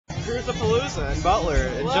Cruisapalooza in Butler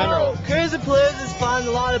in general? Cruisapalooza is fun.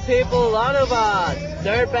 A lot of people, a lot of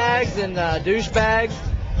dirtbags and douchebags.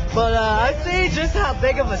 But I see just how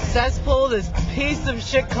big of a cesspool this piece of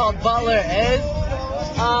shit called Butler is.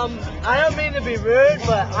 I don't mean to be rude,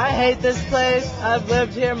 but I hate this place. I've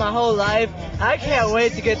lived here my whole life. I can't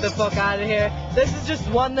wait to get the fuck out of here. This is just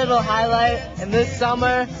one little highlight in this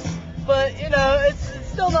summer. But, you know, it's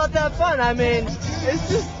still not that fun. I mean, it's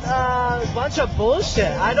just a bunch of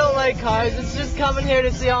bullshit. I don't like cars. It's just coming here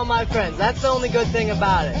to see all my friends. That's the only good thing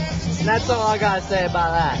about it. And that's all I gotta say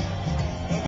about that.